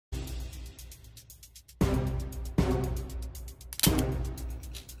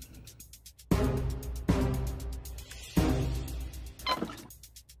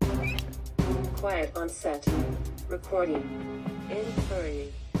quiet on set. Recording. In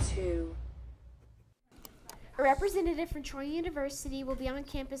 3, 2. A representative from Troy University will be on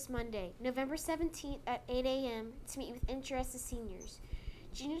campus Monday, November 17th at 8 a.m. to meet with interested seniors.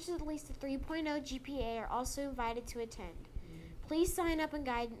 Juniors with at least a 3.0 GPA are also invited to attend. Please sign up in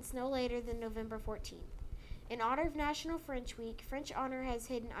guidance no later than November 14th. In honor of National French Week, French Honor has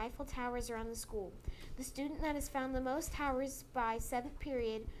hidden Eiffel Towers around the school. The student that has found the most towers by 7th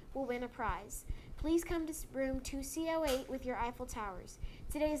period will win a prize. Please come to room 2C08 with your Eiffel Towers.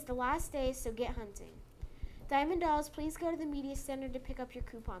 Today is the last day, so get hunting. Diamond Dolls, please go to the Media Center to pick up your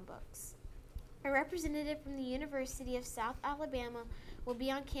coupon books. A representative from the University of South Alabama will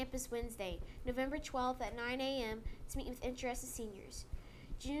be on campus Wednesday, November 12th at 9 a.m. to meet with interested seniors.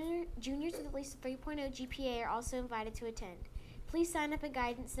 Juniors with at least a 3.0 GPA are also invited to attend. Please sign up in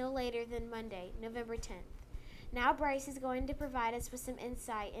guidance no later than Monday, November 10th. Now Bryce is going to provide us with some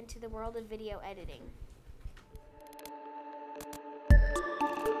insight into the world of video editing.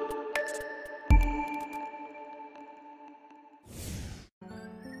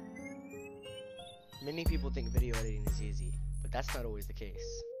 Many people think video editing is easy, but that's not always the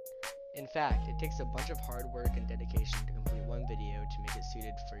case. In fact, it takes a bunch of hard work and dedication to complete one video to make it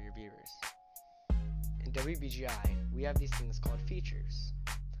suited for your viewers. In WBGI, we have these things called features.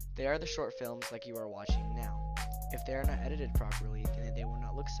 They are the short films like you are watching now. If they are not edited properly, then they will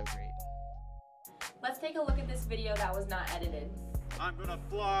not look so great. Let's take a look at this video that was not edited. I'm gonna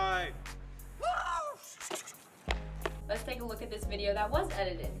fly! Let's take a look at this video that was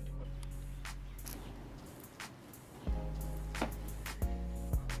edited.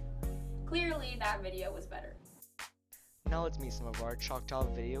 Clearly, that video was better. Now let's meet some of our Choctaw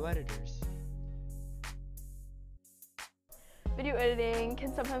video editors. Video editing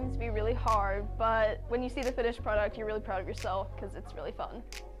can sometimes be really hard, but when you see the finished product, you're really proud of yourself because it's really fun.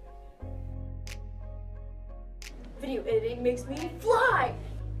 Video editing makes me fly!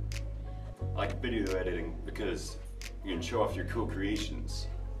 I like video editing because you can show off your cool creations.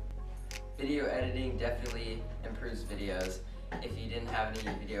 Video editing definitely improves videos. If you didn't have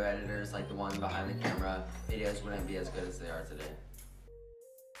any video editors like the one behind the camera, videos wouldn't be as good as they are today.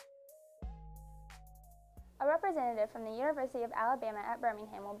 A representative from the University of Alabama at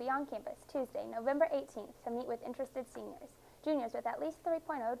Birmingham will be on campus Tuesday, November 18th to meet with interested seniors. Juniors with at least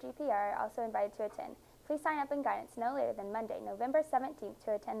 3.0 GPA are also invited to attend. Please sign up in guidance no later than Monday, November 17th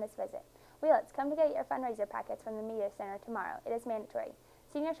to attend this visit. Wheelets, come to get your fundraiser packets from the Media Center tomorrow. It is mandatory.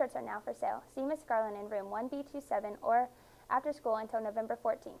 Senior shirts are now for sale. See Ms. Garland in room 1B27 or after school until November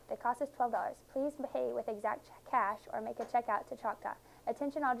 14th. The cost is $12. Please pay with exact cash or make a check out to Choctaw.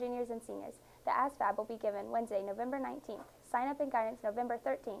 Attention all juniors and seniors. The ASVAB will be given Wednesday, November 19th. Sign up in guidance November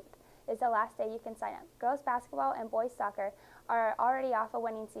 13th is the last day you can sign up. Girls basketball and boys soccer are already off a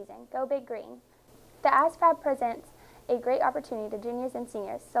winning season. Go Big Green. The ASVAB presents a great opportunity to juniors and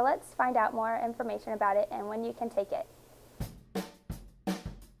seniors, so let's find out more information about it and when you can take it.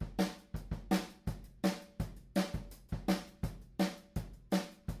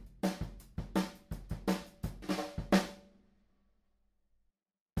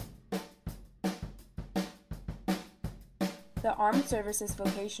 The Armed Services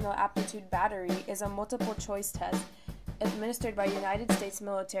Vocational Aptitude Battery is a multiple-choice test administered by United States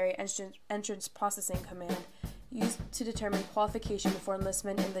Military Entrance Processing Command used to determine qualification for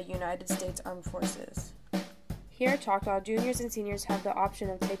enlistment in the United States Armed Forces. Here at Choctaw, juniors and seniors have the option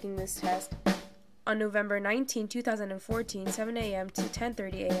of taking this test on November 19, 2014, 7 a.m. to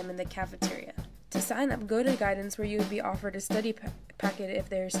 10:30 a.m. in the cafeteria. To sign up, go to guidance where you will be offered a study packet if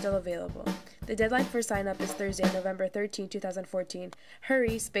they are still available. The deadline for sign up is Thursday, November 13, 2014.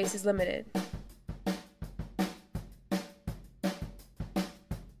 Hurry, space is limited.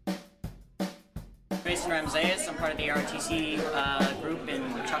 Mason Ramseyas. I'm part of the ROTC group in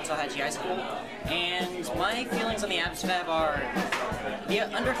Choctaw-Hatchie High School, and my feelings on the ASVAB are the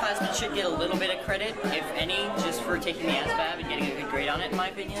underclassmen should get a little bit of credit, if any, just for taking the ASVAB and getting a good grade on it, in my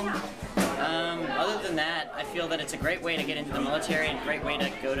opinion. Other than that, I feel that it's a great way to get into the military and a great way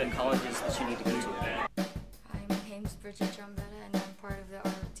to go to colleges that you need to go to. Hi, my name's Bridget Drumbetta, and I'm part of the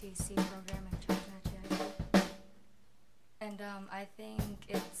ROTC program at Choctaw-Hatchie High School. And I think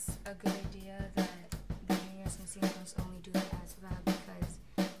it's a good idea that the juniors and seniors only do the ASVAB because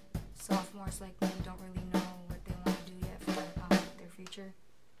sophomores like me don't really know what they want to do yet for their future.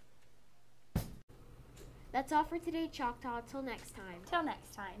 That's all for today, Choctaw. Till next time. Till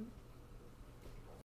next time.